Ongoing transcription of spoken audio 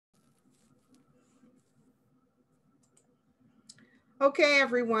Okay,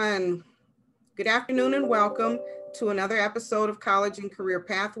 everyone. Good afternoon and welcome to another episode of College and Career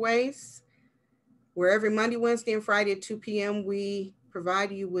Pathways, where every Monday, Wednesday, and Friday at 2 p.m. we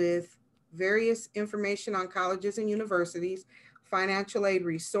provide you with various information on colleges and universities, financial aid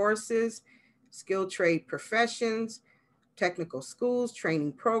resources, skilled trade professions, technical schools,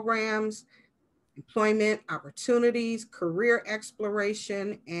 training programs, employment opportunities, career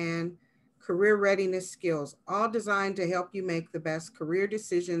exploration, and career readiness skills, all designed to help you make the best career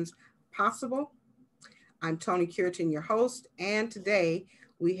decisions possible. I'm Toni, your host, and today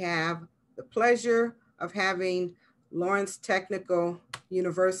we have the pleasure of having Lawrence Technical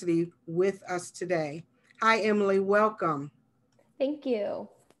University with us today. Hi, Emily, welcome. Thank you.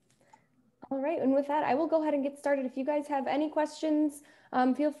 All right, and with that, I will go ahead and get started. If you guys have any questions,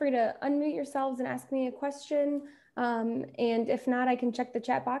 feel free to unmute yourselves and ask me a question. And if not, I can check the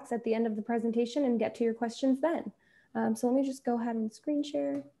chat box at the end of the presentation and get to your questions then. So let me just go ahead and screen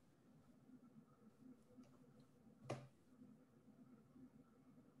share.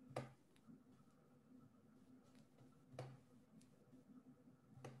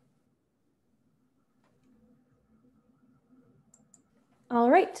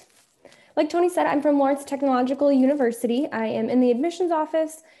 All right. Like Toni said, I'm from Lawrence Technological University. I am in the admissions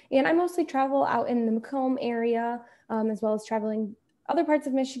office, and I mostly travel out in the Macomb area, as well as traveling other parts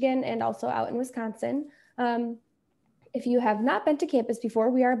of Michigan and also out in Wisconsin. If you have not been to campus before,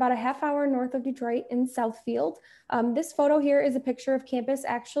 we are about a half hour north of Detroit in Southfield. This photo here is a picture of campus,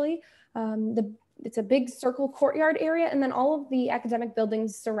 actually. It's a big circle courtyard area, and then all of the academic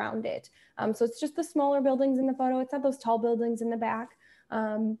buildings surround it. So it's just the smaller buildings in the photo. It's not those tall buildings in the back.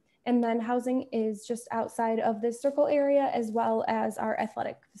 And then housing is just outside of this circle area, as well as our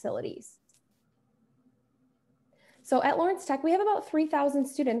athletic facilities. So at Lawrence Tech, we have about 3,000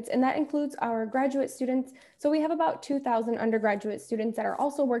 students, and that includes our graduate students. So we have about 2,000 undergraduate students that are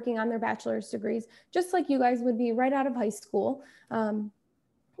also working on their bachelor's degrees, just like you guys would be right out of high school.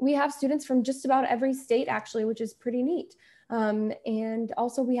 We have students from just about every state, actually, which is pretty neat. And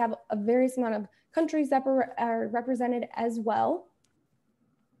also we have a various amount of countries that are represented as well.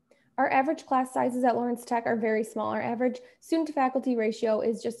 Our average class sizes at Lawrence Tech are very small. Our average student to faculty ratio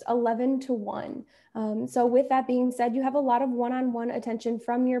is just 11 to 1. So with that being said, you have a lot of one-on-one attention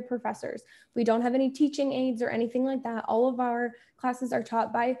from your professors. We don't have any teaching aides or anything like that. All of our classes are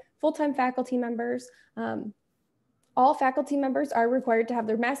taught by full-time faculty members. All faculty members are required to have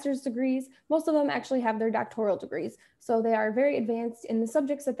their master's degrees. Most of them actually have their doctoral degrees. So they are very advanced in the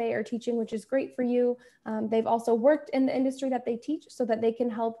subjects that they are teaching, which is great for you. They've also worked in the industry that they teach so that they can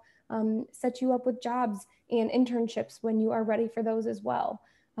help set you up with jobs and internships when you are ready for those as well.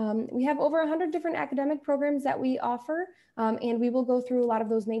 We have over 100 different academic programs that we offer, and we will go through a lot of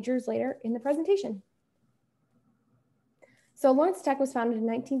those majors later in the presentation. So Lawrence Tech was founded in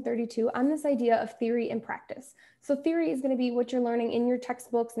 1932 on this idea of theory and practice. So theory is going to be what you're learning in your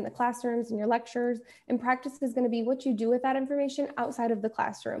textbooks, in the classrooms, and your lectures, and practice is going to be what you do with that information outside of the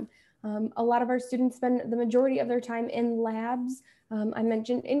classroom. A lot of our students spend the majority of their time in labs. I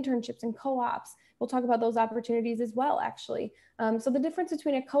mentioned internships and co-ops. We'll talk about those opportunities as well, actually. So the difference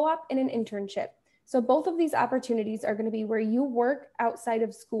between a co-op and an internship. So both of these opportunities are going to be where you work outside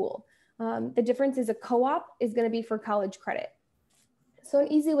of school. The difference is a co-op is going to be for college credit. So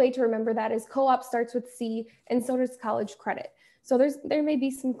an easy way to remember that is co-op starts with C and so does college credit. So there may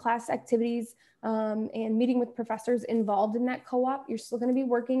be some class activities and meeting with professors involved in that co-op. You're still going to be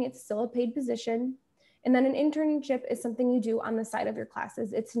working. It's still a paid position. And then an internship is something you do on the side of your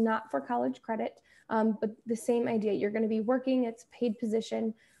classes. It's not for college credit, but the same idea. You're going to be working. It's a paid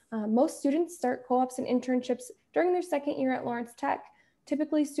position. Most students start co-ops and internships during their second year at Lawrence Tech.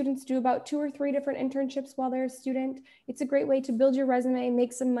 Typically, students do about 2 or 3 different internships while they're a student. It's a great way to build your resume,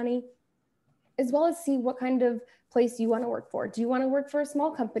 make some money, as well as see what kind of place you want to work for. Do you want to work for a small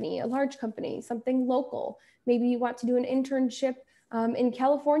company, a large company, something local? Maybe you want to do an internship in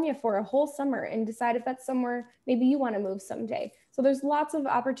California for a whole summer and decide if that's somewhere maybe you want to move someday. So there's lots of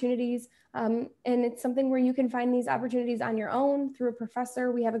opportunities, and it's something where you can find these opportunities on your own through a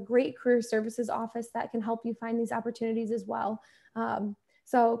professor. We have a great career services office that can help you find these opportunities as well.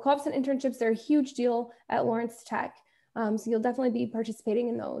 So co-ops and internships, they're a huge deal at Lawrence Tech. So you'll definitely be participating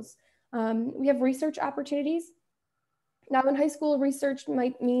in those. We have research opportunities. Now in high school, research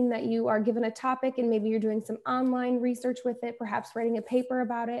might mean that you are given a topic and maybe you're doing some online research with it, perhaps writing a paper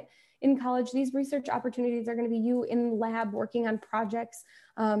about it. In college, these research opportunities are going to be you in lab working on projects.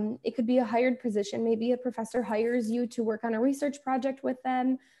 It could be a hired position. Maybe a professor hires you to work on a research project with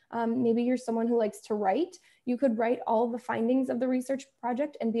them. Maybe you're someone who likes to write. You could write all the findings of the research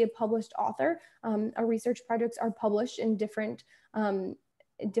project and be a published author. Our research projects are published in different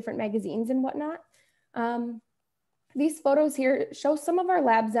magazines and whatnot. These photos here show some of our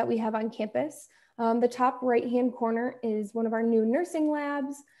labs that we have on campus. The top right-hand corner is one of our new nursing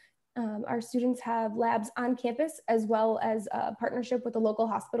labs. Our students have labs on campus as well as a partnership with the local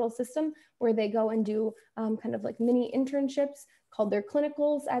hospital system where they go and do kind of like mini internships called their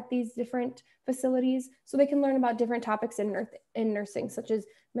clinicals at these different facilities. So they can learn about different topics in nursing, such as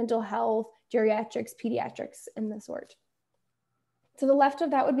mental health, geriatrics, pediatrics, and the sort. To the left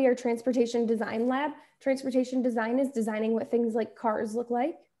of that would be our transportation design lab. Transportation design is designing what things like cars look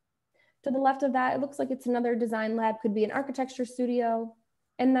like. To the left of that, it looks like it's another design lab, could be an architecture studio.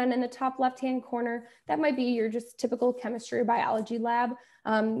 And then in the top left-hand corner, that might be your just typical chemistry or biology lab.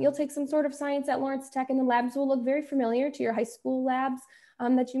 You'll take some sort of science at Lawrence Tech, and the labs will look very familiar to your high school labs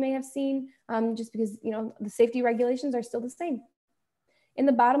that you may have seen, just because the safety regulations are still the same. In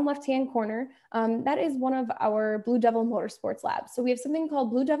the bottom left-hand corner, that is one of our Blue Devil Motorsports labs. So we have something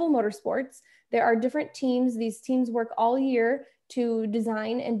called Blue Devil Motorsports. There are different teams. These teams work all year to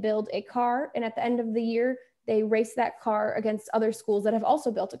design and build a car. And at the end of the year, they race that car against other schools that have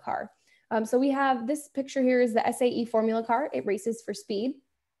also built a car. So we have this picture here is the SAE formula car. It races for speed.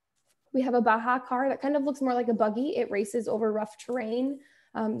 We have a Baja car that kind of looks more like a buggy. It races over rough terrain.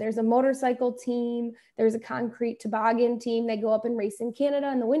 There's a motorcycle team. There's a concrete toboggan team. They go up and race in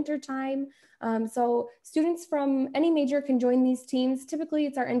Canada in the wintertime. So students from any major can join these teams. Typically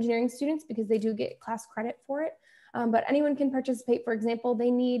it's our engineering students because they do get class credit for it. But anyone can participate. For example,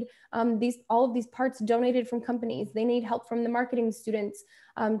 they need all of these parts donated from companies. They need help from the marketing students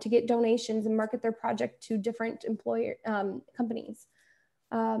to get donations and market their project to different companies.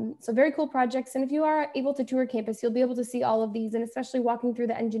 So very cool projects. And if you are able to tour campus, you'll be able to see all of these, and especially walking through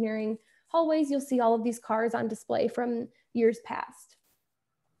the engineering hallways, you'll see all of these cars on display from years past.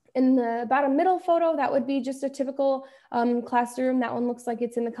 In the bottom middle photo, that would be just a typical classroom. That one looks like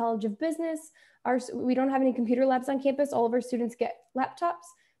it's in the College of Business. We don't have any computer labs on campus. All of our students get laptops.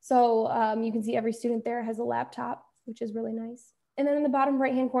 So you can see every student there has a laptop, which is really nice. And then in the bottom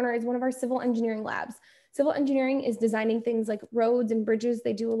right-hand corner is one of our civil engineering labs. Civil engineering is designing things like roads and bridges.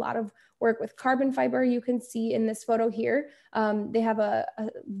 They do a lot of work with carbon fiber. You can see in this photo here, they have a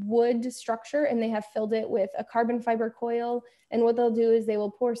wood structure and they have filled it with a carbon fiber coil. And what they'll do is they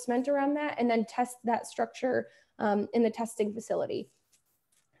will pour cement around that and then test that structure in the testing facility.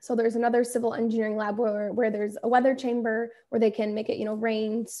 So there's another civil engineering lab where there's a weather chamber where they can make it,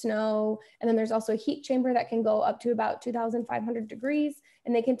 rain, snow. And then there's also a heat chamber that can go up to about 2,500 degrees,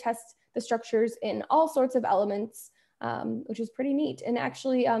 and they can test the structures in all sorts of elements, which is pretty neat. And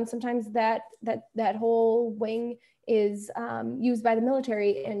actually, sometimes that whole wing is used by the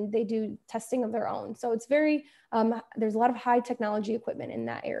military, and they do testing of their own. So it's very, there's a lot of high technology equipment in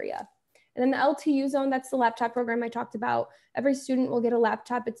that area. And then the LTU zone, that's the laptop program I talked about. Every student will get a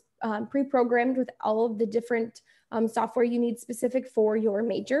laptop. It's pre-programmed with all of the different software you need specific for your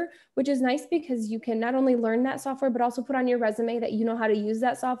major, which is nice because you can not only learn that software, but also put on your resume that you know how to use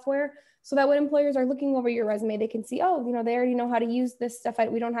that software. So that when employers are looking over your resume, they can see, oh, they already know how to use this stuff.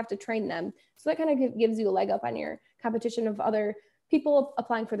 We don't have to train them. So that kind of gives you a leg up on your competition of other people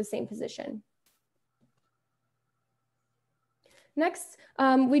applying for the same position. Next,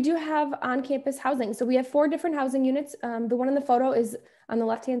 we do have on-campus housing. So we have 4 different housing units. The one in the photo is on the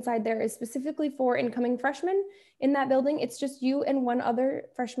left-hand side there is specifically for incoming freshmen in that building. It's just you and one other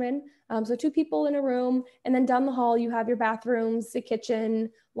freshman. So 2 people in a room, and then down the hall, you have your bathrooms, the kitchen,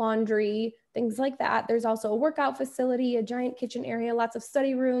 laundry, things like that. There's also a workout facility, a giant kitchen area, lots of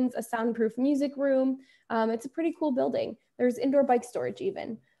study rooms, a soundproof music room. It's a pretty cool building. There's indoor bike storage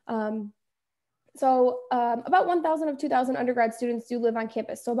even. So about 1,000 of 2,000 undergrad students do live on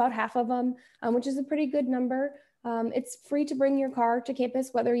campus. So about half of them, which is a pretty good number. It's free to bring your car to campus,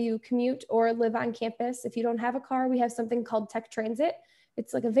 whether you commute or live on campus. If you don't have a car, we have something called Tech Transit.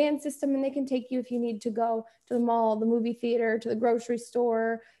 It's like a van system, and they can take you if you need to go to the mall, the movie theater, to the grocery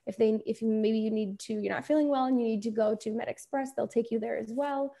store. Maybe you're not feeling well and you need to go to Med Express, they'll take you there as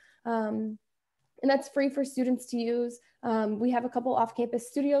well. And that's free for students to use. We have a couple off-campus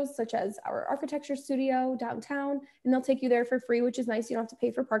studios, such as our architecture studio downtown, and they'll take you there for free, which is nice. You don't have to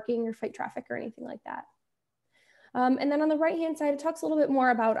pay for parking or fight traffic or anything like that. And then on the right-hand side, it talks a little bit more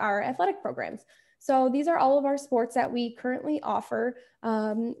about our athletic programs. So these are all of our sports that we currently offer,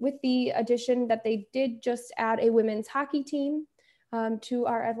 with the addition that they did just add a women's hockey team. to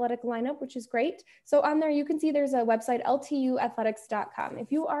our athletic lineup, which is great. So on there, you can see there's a website, ltuathletics.com.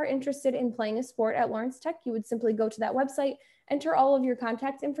 If you are interested in playing a sport at Lawrence Tech, you would simply go to that website, enter all of your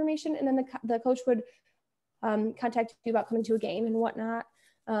contact information, and then the coach would contact you about coming to a game and whatnot.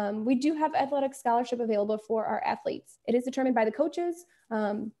 We do have athletic scholarship available for our athletes. It is determined by the coaches.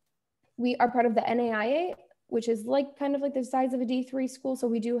 We are part of the NAIA, which is kind of like the size of a D3 school. So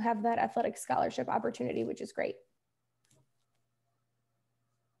we do have that athletic scholarship opportunity, which is great.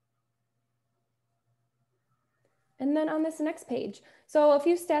 And then on this next page, so a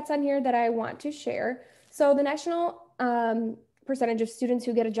few stats on here that I want to share. So the national percentage of students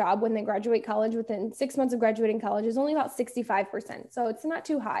who get a job when they graduate college within 6 months of graduating college is only about 65%. So it's not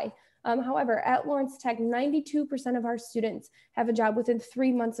too high. However, at Lawrence Tech, 92% of our students have a job within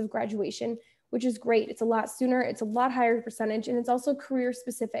 3 months of graduation, which is great. It's a lot sooner, it's a lot higher percentage, and it's also career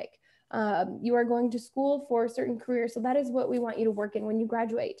specific. You are going to school for a certain career, so that is what we want you to work in when you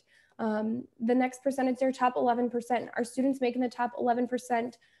graduate. The next percentage are top 11%. Our students make in the top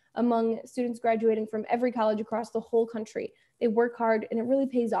 11% among students graduating from every college across the whole country. They work hard and it really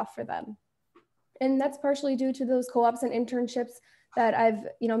pays off for them. And that's partially due to those co-ops and internships that I've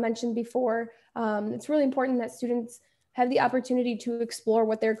mentioned before. It's really important that students have the opportunity to explore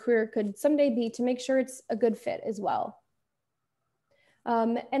what their career could someday be to make sure it's a good fit as well.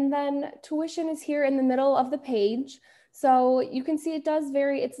 And then tuition is here in the middle of the page. So you can see it does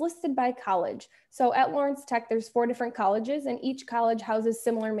vary. It's listed by college. So at Lawrence Tech, there's 4 different colleges and each college houses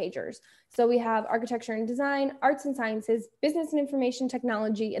similar majors. So we have architecture and design, arts and sciences, business and information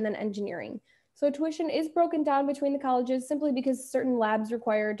technology, and then engineering. So tuition is broken down between the colleges simply because certain labs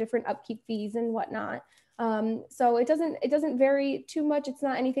require different upkeep fees and whatnot. So it doesn't vary too much. It's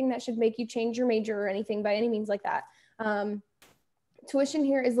not anything that should make you change your major or anything by any means like that. Tuition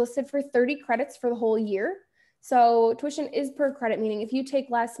here is listed for 30 credits for the whole year. So tuition is per credit, meaning if you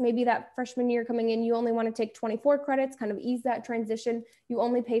take less, maybe that freshman year coming in, you only want to take 24 credits, kind of ease that transition, you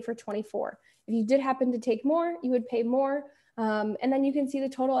only pay for 24. If you did happen to take more, you would pay more. And then you can see the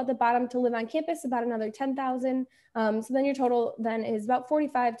total at the bottom to live on campus, about another $10,000. So then your total then is about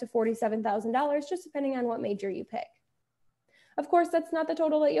 $45,000 to $47,000, just depending on what major you pick. Of course, that's not the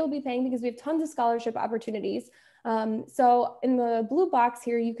total that you'll be paying because we have tons of scholarship opportunities. So in the blue box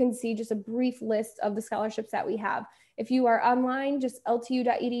here, you can see just a brief list of the scholarships that we have. If you are online, just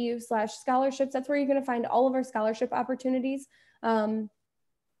ltu.edu/scholarships, that's where you're going to find all of our scholarship opportunities.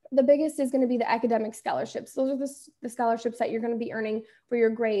 The biggest is going to be the academic scholarships. Those are the scholarships that you're going to be earning for your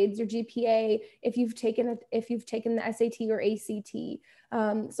grades, your GPA, if you've taken the SAT or ACT.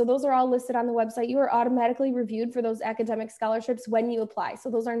 So those are all listed on the website. You are automatically reviewed for those academic scholarships when you apply. So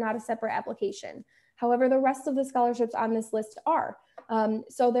those are not a separate application. However, the rest of the scholarships on this list are.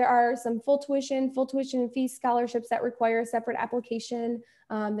 So there are some full tuition and fee scholarships that require a separate application.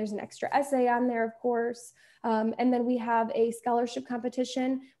 There's an extra essay on there, of course. And then we have a scholarship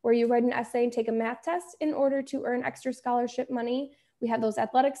competition where you write an essay and take a math test in order to earn extra scholarship money. We have those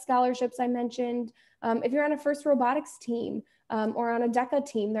athletic scholarships I mentioned. If you're on a FIRST robotics team or on a DECA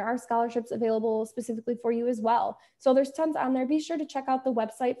team, there are scholarships available specifically for you as well. So there's tons on there. Be sure to check out the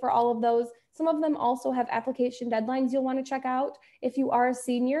website for all of those. Some of them also have application deadlines you'll want to check out. If you are a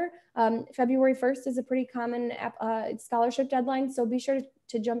senior, February 1st is a pretty common scholarship deadline. So be sure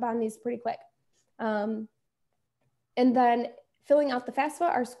to jump on these pretty quick. And then filling out the FAFSA,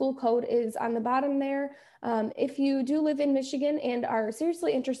 our school code is on the bottom there. If you do live in Michigan and are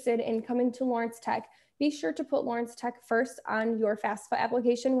seriously interested in coming to Lawrence Tech, be sure to put Lawrence Tech first on your FAFSA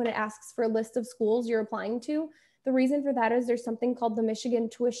application when it asks for a list of schools you're applying to. The reason for that is there's something called the Michigan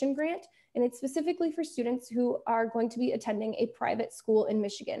Tuition Grant, and it's specifically for students who are going to be attending a private school in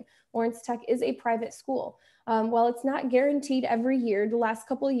Michigan. Lawrence Tech is a private school. While it's not guaranteed every year, the last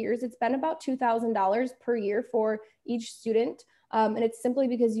couple of years, it's been about $2,000 per year for each student. And it's simply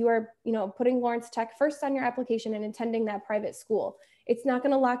because you are, putting Lawrence Tech first on your application and attending that private school. It's not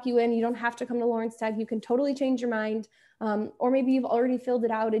going to lock you in. You don't have to come to Lawrence Tech. You can totally change your mind. Or maybe you've already filled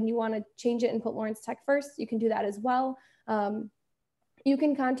it out and you want to change it and put Lawrence Tech first. You can do that as well. You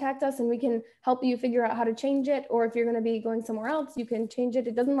can contact us and we can help you figure out how to change it. Or if you're going to be going somewhere else, you can change it.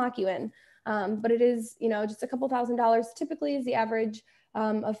 It doesn't lock you in. But it is, just a couple $1,000s typically is the average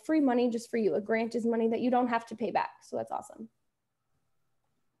of free money just for you. A grant is money that you don't have to pay back. So that's awesome.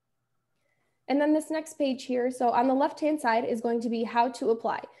 And then this next page here, so on the left-hand side is going to be how to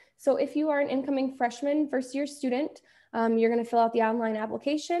apply. So if you are an incoming freshman, first-year student, you're going to fill out the online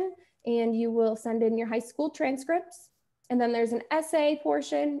application and you will send in your high school transcripts. And then there's an essay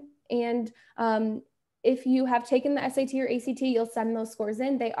portion. And if you have taken the SAT or ACT, you'll send those scores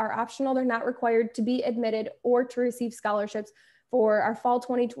in. They are optional. They're not required to be admitted or to receive scholarships for our fall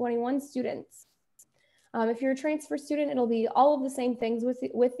 2021 students. If you're a transfer student, it'll be all of the same things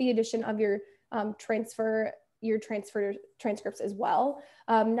with the addition of your transfer transcripts as well.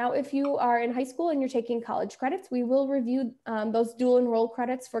 Now, if you are in high school and you're taking college credits, we will review those dual enroll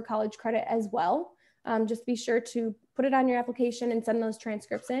credits for college credit as well. Just be sure to put it on your application and send those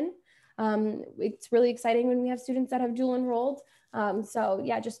transcripts in. It's really exciting when we have students that have dual enrolled. So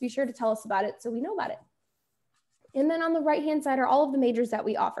yeah, just be sure to tell us about it so we know about it. And then on the right-hand side are all of the majors that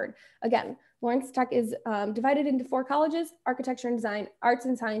we offered. Again, Lawrence Tech is divided into 4 colleges: architecture and design, arts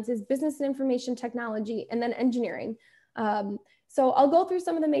and sciences, business and information technology, and then engineering. So I'll go through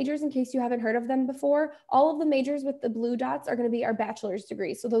some of the majors in case you haven't heard of them before. All of the majors with the blue dots are going to be our bachelor's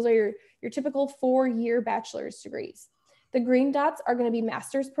degrees. So those are your typical 4-year bachelor's degrees. The green dots are going to be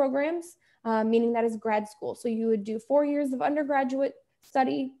master's programs, meaning that is grad school. So you would do 4 years of undergraduate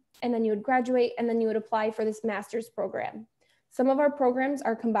study, and then you would graduate, and then you would apply for this master's program. Some of our programs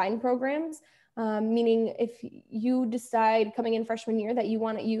are combined programs, meaning if you decide coming in freshman year that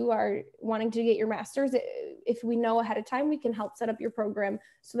you are wanting to get your master's, if we know ahead of time, we can help set up your program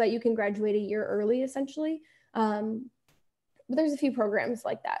so that you can graduate a year early, essentially. But there's a few programs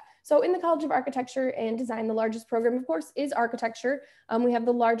like that. So in the College of Architecture and Design, the largest program, of course, is architecture. We have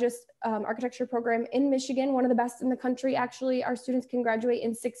the largest architecture program in Michigan, one of the best in the country. Actually, our students can graduate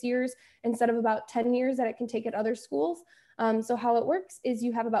in 6 years instead of about 10 years that it can take at other schools. So how it works is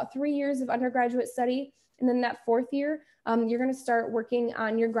you have about 3 years of undergraduate study, and then that 4th year, you're going to start working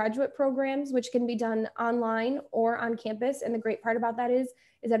on your graduate programs, which can be done online or on campus. And the great part about that is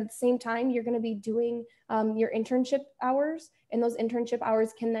that at the same time, you're going to be doing your internship hours, and those internship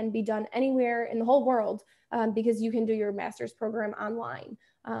hours can then be done anywhere in the whole world because you can do your master's program online.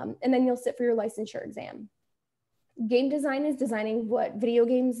 And then you'll sit for your licensure exam. Game design is designing what video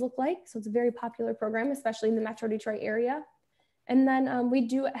games look like. So it's a very popular program, especially in the Metro Detroit area. And then we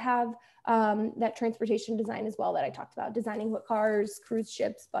do have that transportation design as well that I talked about, designing what cars, cruise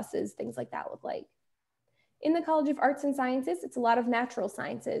ships, buses, things like that look like. In the College of Arts and Sciences, it's a lot of natural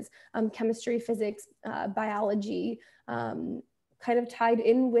sciences, chemistry, physics, biology. Kind of tied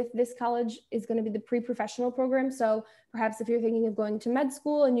in with this college is going to be the pre-professional program. So perhaps if you're thinking of going to med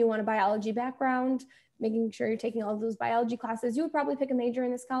school and you want a biology background, making sure you're taking all of those biology classes, you would probably pick a major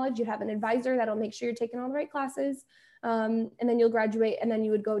in this college. You'd have an advisor that'll make sure you're taking all the right classes. And then you'll graduate, and then you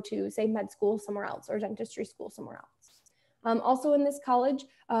would go to, say, med school somewhere else or dentistry school somewhere else. Also in this college,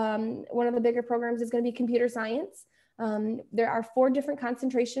 one of the bigger programs is going to be computer science. There are 4 different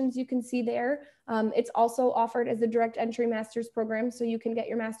concentrations you can see there. It's also offered as a direct entry master's program, so you can get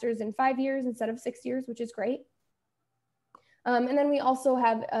your master's in 5 years instead of 6 years, which is great. And then we also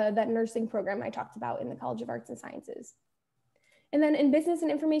have that nursing program I talked about in the College of Arts and Sciences. And then in business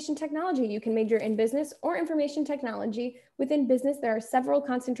and information technology, you can major in business or information technology. Within business, there are several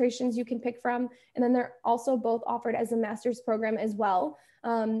concentrations you can pick from, and then they're also both offered as a master's program as well.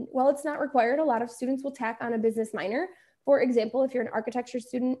 While it's not required, a lot of students will tack on a business minor. For example, if you're an architecture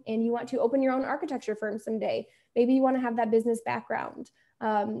student and you want to open your own architecture firm someday, maybe you want to have that business background.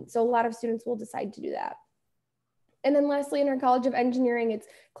 So a lot of students will decide to do that. And then lastly, in our College of Engineering, it's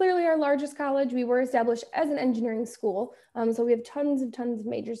clearly our largest college. We were established as an engineering school. So we have tons of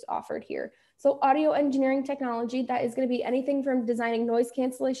majors offered here. So audio engineering technology, that is going to be anything from designing noise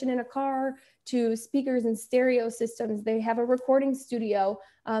cancellation in a car to speakers and stereo systems. They have a recording studio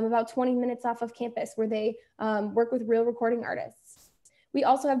about 20 minutes off of campus where they work with real recording artists. We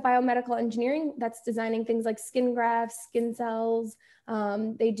also have biomedical engineering that's designing things like skin grafts, skin cells.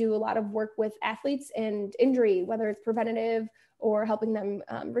 They do a lot of work with athletes and injury, whether it's preventative or helping them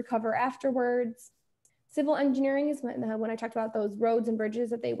recover afterwards. Civil engineering is when I talked about those roads and bridges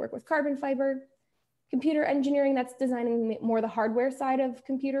that they work with carbon fiber. Computer engineering, that's designing more the hardware side of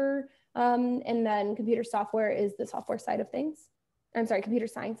computer. And then computer software is the software side of things. I'm sorry, computer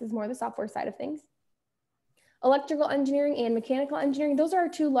science is more the software side of things. Electrical engineering and mechanical engineering, those are our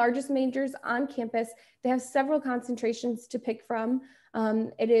 2 largest majors on campus. They have several concentrations to pick from.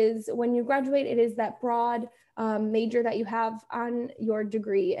 It is, when you graduate, it is that broad major that you have on your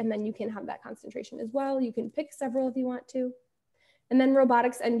degree, and then you can have that concentration as well. You can pick several if you want to. And then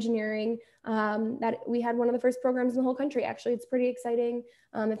robotics engineering, that we had one of the first programs in the whole country. Actually, it's pretty exciting.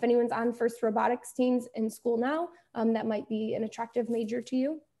 If anyone's on first robotics teams in school now, that might be an attractive major to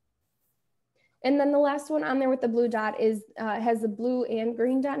you. And then the last one on there with the blue dot is has the blue and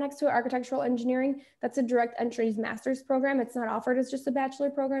green dot next to it, architectural engineering. That's a direct entry master's program. It's not offered as just a bachelor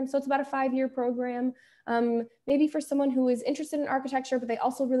program. So it's about a 5-year program. Maybe for someone who is interested in architecture, but they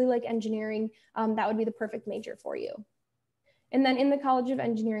also really like engineering, that would be the perfect major for you. And then in the College of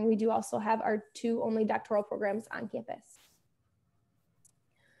Engineering, we do also have our 2 only doctoral programs on campus.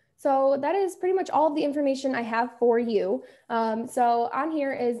 So that is pretty much all of the information I have for you. So on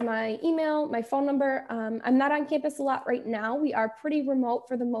here is my email, my phone number. I'm not on campus a lot right now. We are pretty remote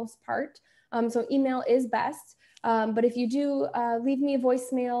for the most part. So email is best. But if you do leave me a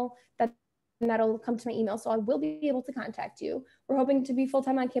voicemail, that'll come to my email. So I will be able to contact you. We're hoping to be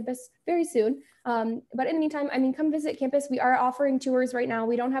full-time on campus very soon. But in the meantime, I mean, come visit campus. We are offering tours right now.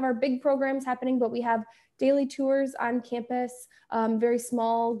 We don't have our big programs happening, but we have daily tours on campus, very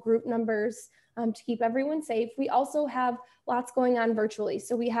small group numbers to keep everyone safe. We also have lots going on virtually.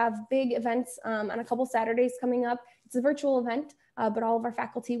 So we have big events on a couple Saturdays coming up. It's a virtual event, but all of our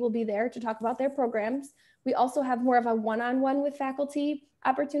faculty will be there to talk about their programs. We also have more of a one-on-one with faculty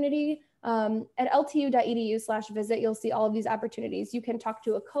opportunity. At ltu.edu/visit, you'll see all of these opportunities. You can talk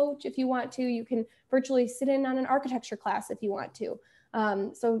to a coach if you want to. You can virtually sit in on an architecture class if you want to.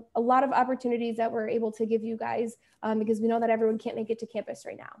 So a lot of opportunities that we're able to give you guys because we know that everyone can't make it to campus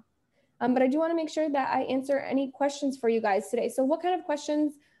right now. But I do want to make sure that I answer any questions for you guys today. So what kind of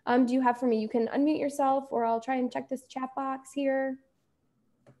questions do you have for me? You can unmute yourself, or I'll try and check this chat box here.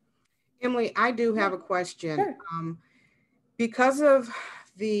 Emily, I do have a question. Sure. Because of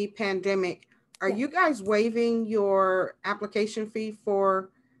the pandemic, are you guys waiving your application fee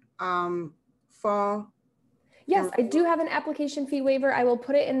for fall? Yes, I do have an application fee waiver. I will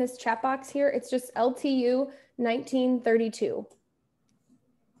put it in this chat box here. It's just LTU 1932.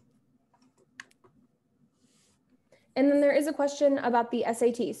 And then there is a question about the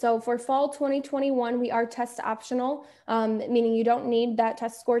SAT. So for fall 2021, we are test optional, meaning you don't need that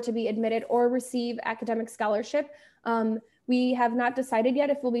test score to be admitted or receive academic scholarship. We have not decided yet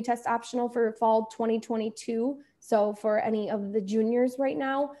if we'll be test optional for fall 2022. So for any of the juniors right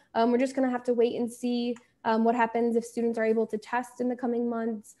now, we're just gonna have to wait and see what happens if students are able to test in the coming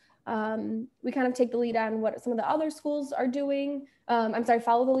months. We kind of take the lead on what some of the other schools are doing.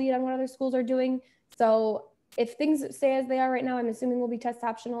 Follow the lead on what other schools are doing. So if things stay as they are right now, I'm assuming we'll be test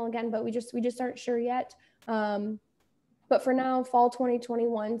optional again, but we just aren't sure yet. But for now, fall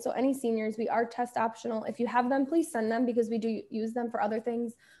 2021. So any seniors, we are test optional. If you have them, please send them because we do use them for other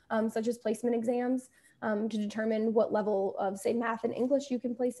things, such as placement exams to determine what level of, say, math and English you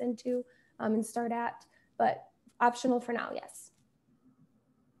can place into and start at. But optional for now, yes.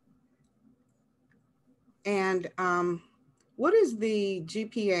 And what is the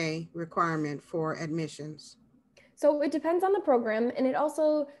GPA requirement for admissions? So it depends on the program, and it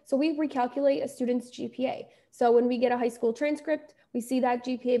also, so we recalculate a student's GPA. So when we get a high school transcript, we see that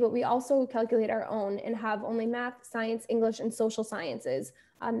GPA, but we also calculate our own and have only math, science, English, and social sciences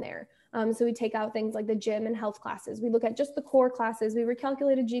on there. So we take out things like the gym and health classes. We look at just the core classes. We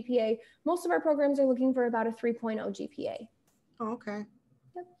recalculate a GPA. Most of our programs are looking for about a 3.0 GPA. Oh, okay.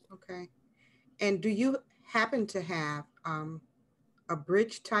 Yep. Okay. And do you happen to have a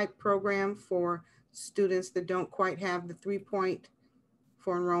bridge type program for students that don't quite have the 3 point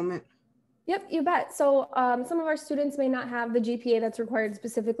for enrollment? Yep, you bet. So some of our students may not have the GPA that's required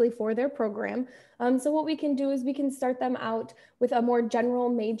specifically for their program. So what we can do is we can start them out with a more general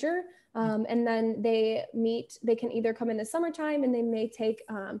major, and then they can either come in the summertime and they may take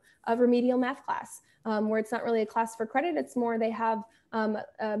a remedial math class where it's not really a class for credit. It's more they have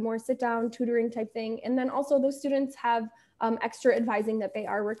a more sit down tutoring type thing. And then also those students have extra advising that they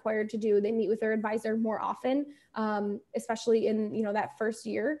are required to do. They meet with their advisor more often, especially in that first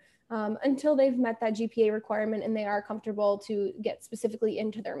year. Until they've met that GPA requirement and they are comfortable to get specifically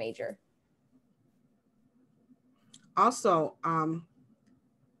into their major. Also,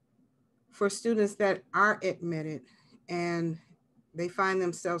 for students that are admitted and they find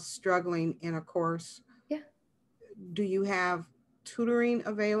themselves struggling in a course, do you have tutoring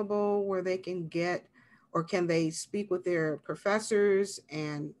available where they can get, or can they speak with their professors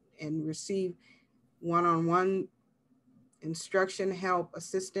and receive one-on-one instruction, help,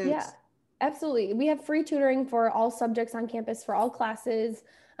 assistance? Yeah, absolutely. We have free tutoring for all subjects on campus for all classes.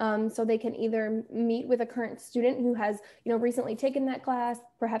 So they can either meet with a current student who has, recently taken that class,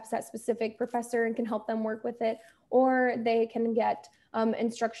 perhaps that specific professor, and can help them work with it, or they can get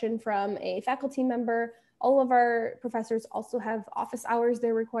instruction from a faculty member. All of our professors also have office hours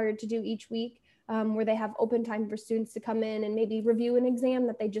they're required to do each week, where they have open time for students to come in and maybe review an exam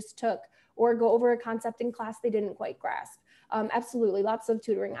that they just took or go over a concept in class they didn't quite grasp. Absolutely, lots of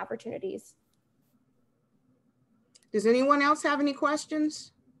tutoring opportunities. Does anyone else have any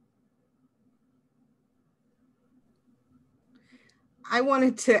questions? I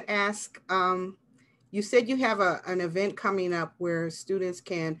wanted to ask, you said you have an event coming up where students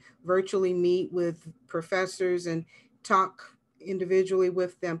can virtually meet with professors and talk individually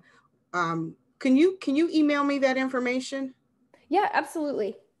with them. Can you email me that information? Yeah,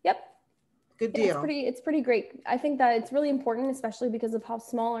 absolutely. Yep. Good Yeah, deal. it's pretty great. I think that it's really important, especially because of how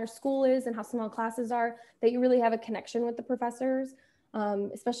small our school is and how small classes are, that you really have a connection with the professors,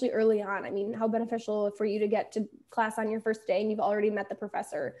 especially early on. I mean, how beneficial for you to get to class on your first day and you've already met the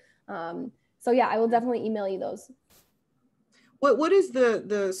professor. So yeah, I will definitely email you those. What is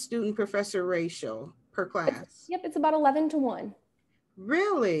the student professor ratio per class? Yep, it's about 11-1.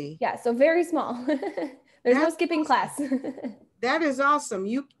 Really? Yeah, so very small. There's no skipping class. That is awesome.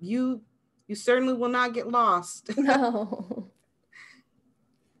 You certainly will not get lost. No.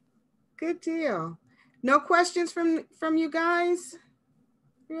 Good deal. No questions from you guys?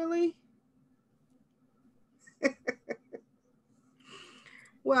 Really?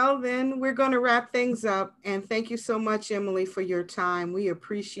 Well, then we're going to wrap things up. And thank you so much, Emily, for your time. We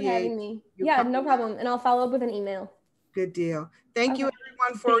appreciate Having me. you Yeah, coming no problem. out. And I'll follow up with an email. Good deal. Thank you, Okay.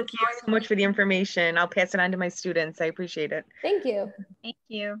 everyone, for Thank you so much for the information. I'll pass it on to my students. I appreciate it. Thank you. Thank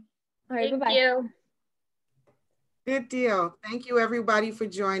you. All right, Thank bye-bye. you. Good deal. Thank you, everybody, for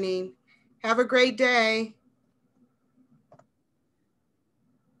joining. Have a great day.